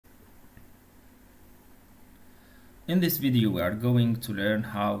In this video we are going to learn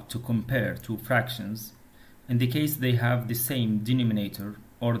how to compare two fractions in the case they have the same denominator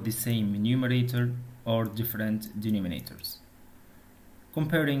or the same numerator or different denominators.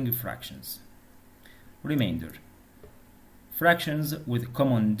 Comparing fractions. Remainder. Fractions with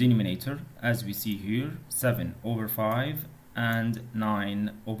common denominator, as we see here, 7 over 5 and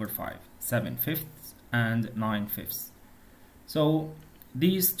 9 over 5, 7/5 and 9/5. So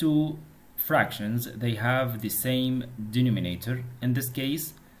these two fractions, they have the same denominator. In this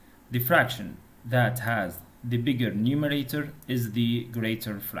case, the fraction that has the bigger numerator is the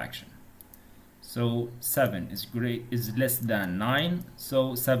greater fraction. So 7 is less than 9,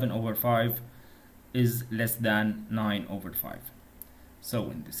 so 7 over 5 is less than 9 over 5. So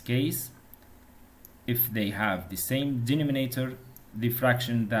in this case, if they have the same denominator, the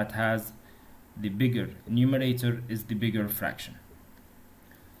fraction that has the bigger numerator is the bigger fraction.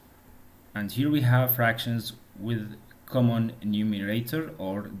 And here we have fractions with common numerator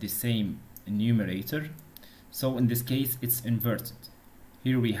or the same numerator. So in this case it's inverted.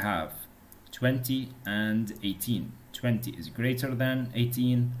 Here we have 20 and 18. 20 is greater than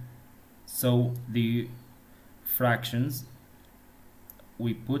 18, so the fractions,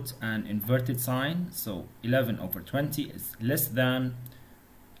 we put an inverted sign, so 11 over 20 is less than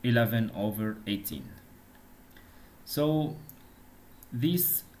 11 over 18. So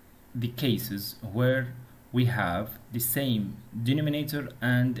these the cases where we have the same denominator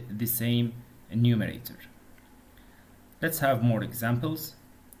and the same numerator. Let's have more examples.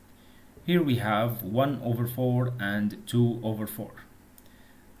 Here we have 1 over 4 and 2 over 4.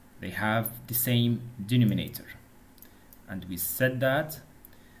 They have the same denominator. And we said that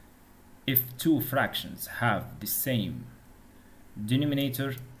if two fractions have the same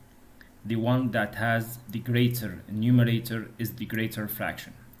denominator, the one that has the greater numerator is the greater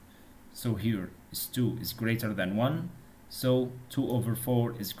fraction. So here is 2 is greater than 1, so 2 over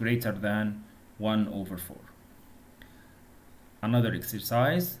 4 is greater than 1 over 4. Another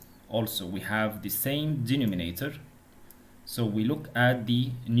exercise, also we have the same denominator, so we look at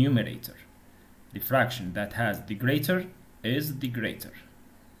the numerator. The fraction that has the greater is the greater.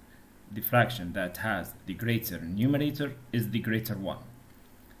 The fraction that has the greater numerator is the greater one.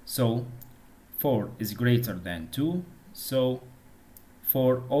 So 4 is greater than 2, so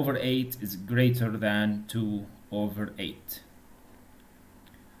 4 over 8 is greater than 2 over 8.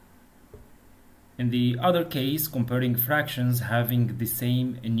 In the other case, comparing fractions having the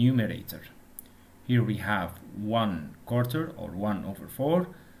same numerator. Here we have 1/4 or 1 over 4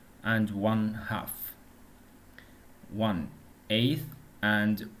 and 1/2, 1/8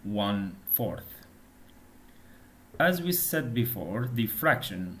 and 1/4. As we said before, the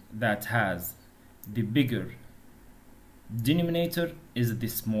fraction that has the bigger denominator is the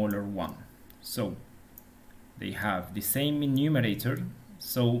smaller one. So they have the same numerator,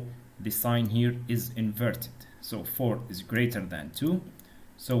 so the sign here is inverted. So 4 is greater than 2,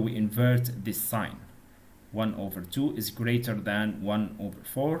 so we invert this sign. 1 over 2 is greater than 1 over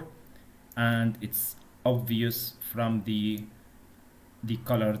 4, and it's obvious from the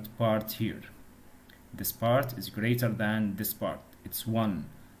colored part here. This part is greater than this part. It's 1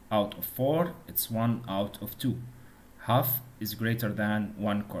 out of 4, it's 1 out of 2. Half is greater than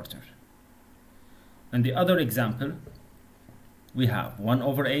 1/4. In the other example, we have 1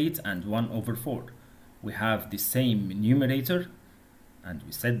 over 8 and 1 over 4. We have the same numerator, and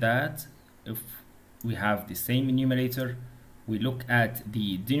we said that if we have the same numerator, we look at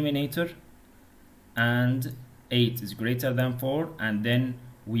the denominator, and 8 is greater than 4, and then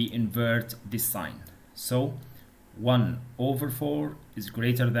we invert this sign. So 1 over 4 is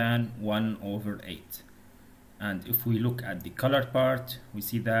greater than 1 over 8. And if we look at the colored part, we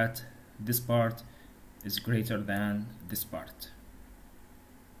see that this part is greater than this part.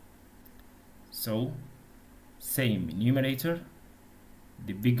 So same numerator,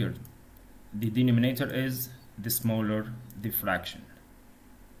 the bigger the denominator is, the smaller the fraction.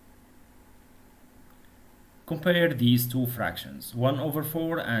 Compare these two fractions, 1 over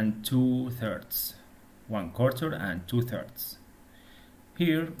 4 and 2/3, 1/4 and 2/3.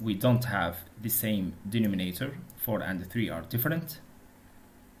 Here we don't have the same denominator, 4 and 3 are different,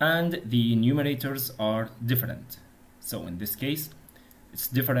 and the numerators are different. So in this case, it's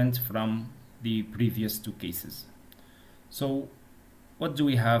different from the previous two cases. So what do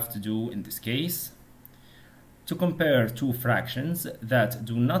we have to do in this case? To compare two fractions that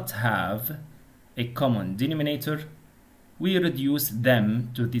do not have a common denominator, we reduce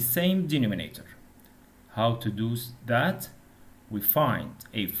them to the same denominator. How to do that? We find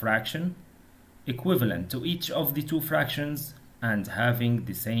a fraction equivalent to each of the two fractions and having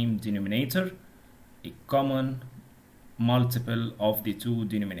the same denominator, a common multiple of the two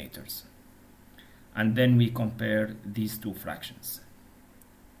denominators. And then we compare these two fractions.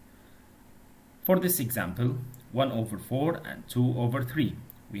 For this example, 1 over 4 and 2 over 3,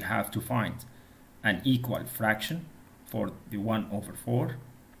 we have to find an equal fraction for the 1 over 4,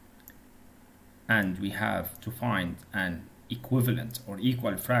 and we have to find an equivalent or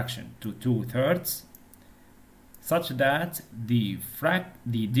equal fraction to 2/3, such that the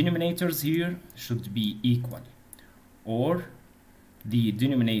denominators here should be equal, or the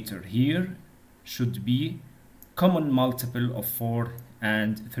denominator here should be common multiple of 4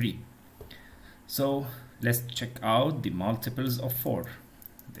 and 3. So let's check out the multiples of 4.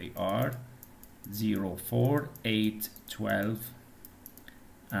 They are 0, 4, 8, 12,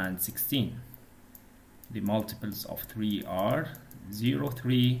 and 16. The multiples of 3 are 0,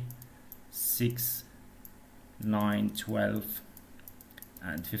 3, 6, 9, 12,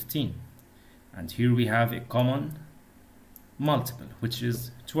 and 15. And here we have a common multiple, which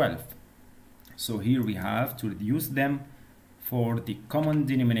is 12. So here we have to reduce them for the common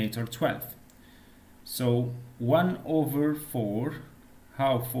denominator 12. So 1 over 4,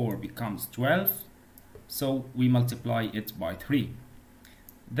 how 4 becomes 12? So we multiply it by 3.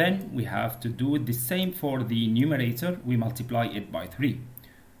 Then we have to do the same for the numerator. We multiply it by 3.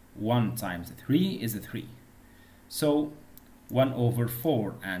 1 times 3 is 3. So 1 over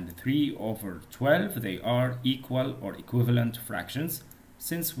 4 and 3 over 12, they are equal or equivalent fractions,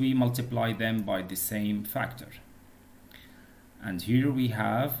 since we multiply them by the same factor. And here we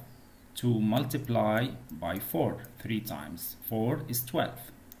have to multiply by 4. 3 times 4 is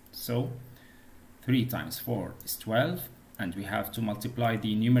 12. So 3 times 4 is 12, and we have to multiply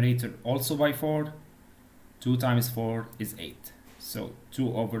the numerator also by 4. 2 times 4 is 8. So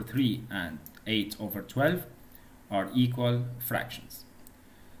 2 over 3 and 8 over 12 are equal fractions.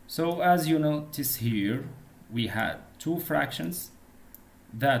 So as you notice here, we had two fractions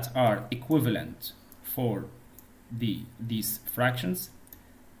that are equivalent for these fractions,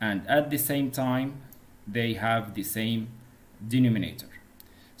 and at the same time they have the same denominator.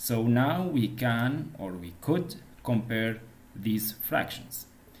 So now we can, or we could, compare these fractions.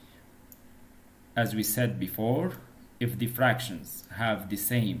 As we said before, if the fractions have the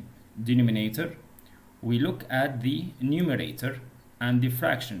same denominator, we look at the numerator, and the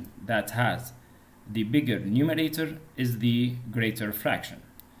fraction that has the bigger numerator is the greater fraction.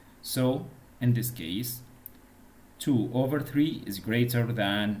 So in this case, 2 over 3 is greater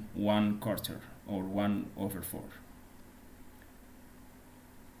than 1/4, or 1 over 4.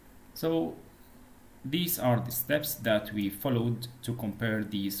 So these are the steps that we followed to compare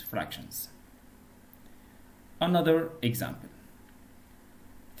these fractions. Another example,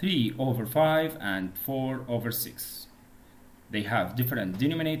 3 over 5 and 4 over 6. They have different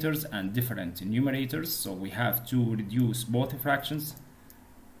denominators and different numerators, so we have to reduce both fractions,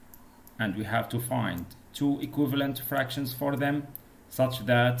 and we have to find two equivalent fractions for them, such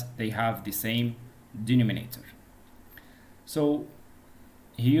that they have the same denominator. So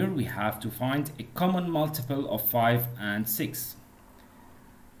here we have to find a common multiple of 5 and 6.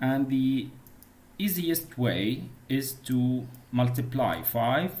 And the easiest way is to multiply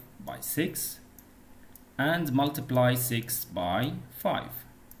 5 by 6 and multiply 6 by 5.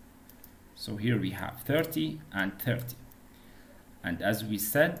 So here we have 30 and 30. And as we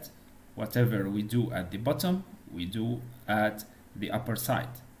said, whatever we do at the bottom, we do at the upper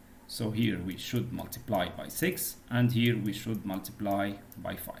side. So here we should multiply by 6, and here we should multiply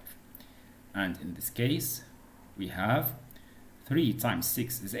by 5. And in this case, we have 3 times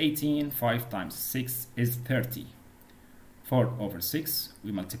 6 is 18, 5 times 6 is 30. 4 over 6,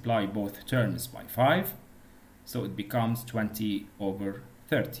 we multiply both terms by 5, so it becomes 20 over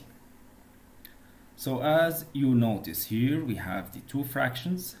 30. So as you notice here, we have the two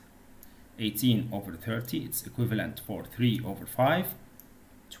fractions, 18 over 30, it's equivalent for 3 over 5.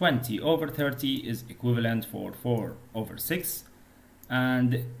 20 over 30 is equivalent for 4 over 6,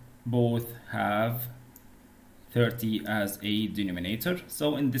 and both have 30 as a denominator.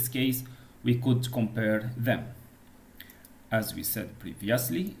 So in this case, we could compare them. As we said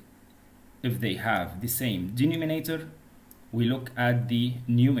previously, if they have the same denominator, we look at the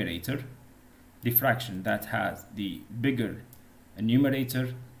numerator. The fraction that has the bigger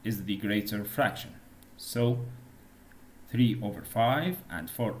numerator is the greater fraction. So 3 over 5 and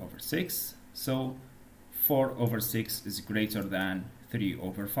 4 over 6. So 4 over 6 is greater than 3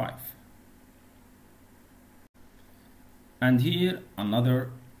 over 5. And here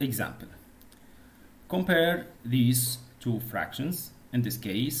another example. Compare these two fractions. In this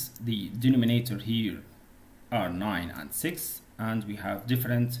case, the denominator here are 9 and 6, and we have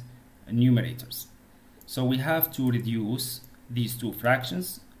different numerators. So we have to reduce these two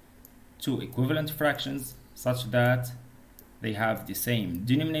fractions to equivalent fractions such that they have the same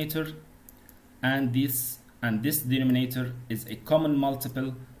denominator, and this denominator is a common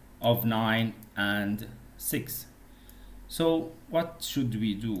multiple of 9 and 6. So what should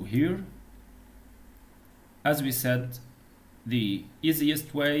we do here? As we said, the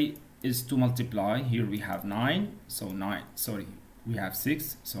easiest way is to multiply. Here we have 9, so we have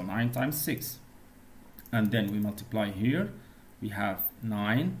 6, so 9 times 6. And then we multiply here, we have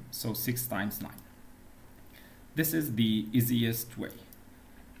 9, so 6 times 9. This is the easiest way.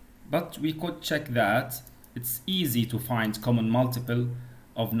 But we could check that it's easy to find common multiple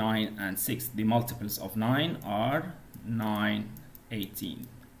of 9 and 6. The multiples of 9 are 9, 18.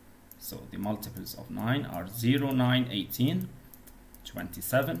 So the multiples of 9 are 0, 9, 18,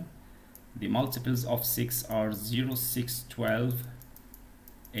 27. The multiples of 6 are 0, 6, 12,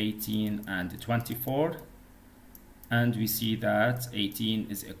 18, and 24. And we see that 18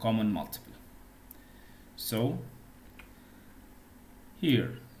 is a common multiple. So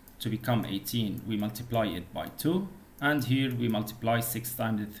here, to become 18, we multiply it by 2. And here we multiply 6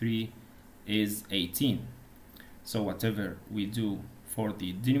 times 3 is 18. So whatever we do for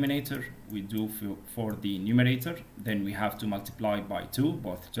the denominator, we do for the numerator. Then we have to multiply by 2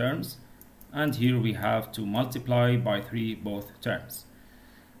 both terms, and here we have to multiply by 3 both terms.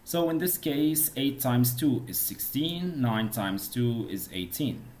 So in this case, 8 times 2 is 16, 9 times 2 is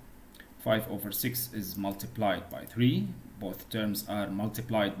 18. 5 over 6 is multiplied by 3, both terms are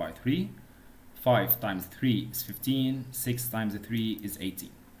multiplied by 3. 5 times 3 is 15, 6 times 3 is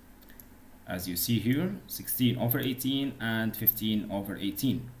 18. As you see here, 16 over 18 and 15 over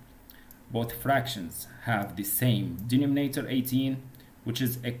 18. Both fractions have the same denominator 18, which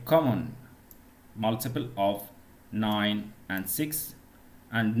is a common multiple of 9 and 6.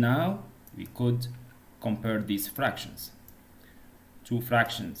 And now we could compare these fractions. Two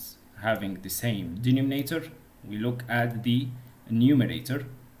fractions having the same denominator, we look at the numerator,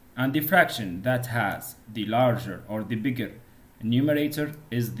 and the fraction that has the larger or the bigger numerator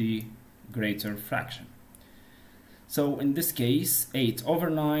is the greater fraction. So in this case, 8 over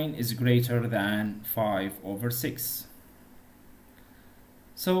 9 is greater than 5 over 6.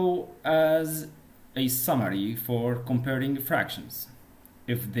 So as a summary for comparing fractions,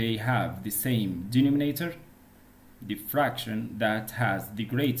 if they have the same denominator, the fraction that has the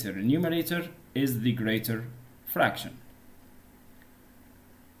greater numerator is the greater fraction.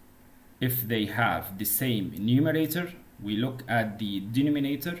 If they have the same numerator, we look at the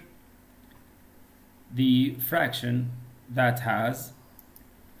denominator. The fraction that has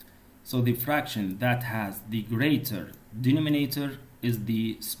the greater denominator is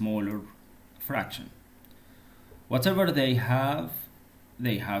the smaller fraction. Whatever they have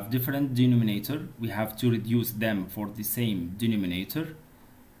different denominator. We have to reduce them for the same denominator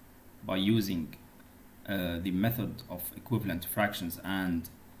by using the method of equivalent fractions, and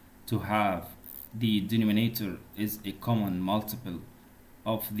to have the denominator is a common multiple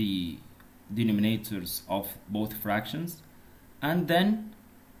of the denominators of both fractions. And then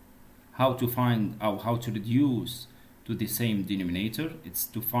how to reduce to the same denominator, it's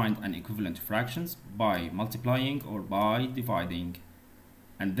to find an equivalent fractions by multiplying or by dividing,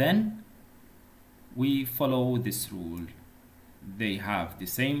 and then we follow this rule. They have the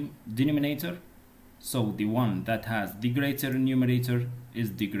same denominator, so the one that has the greater numerator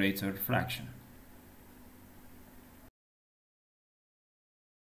is the greater fraction.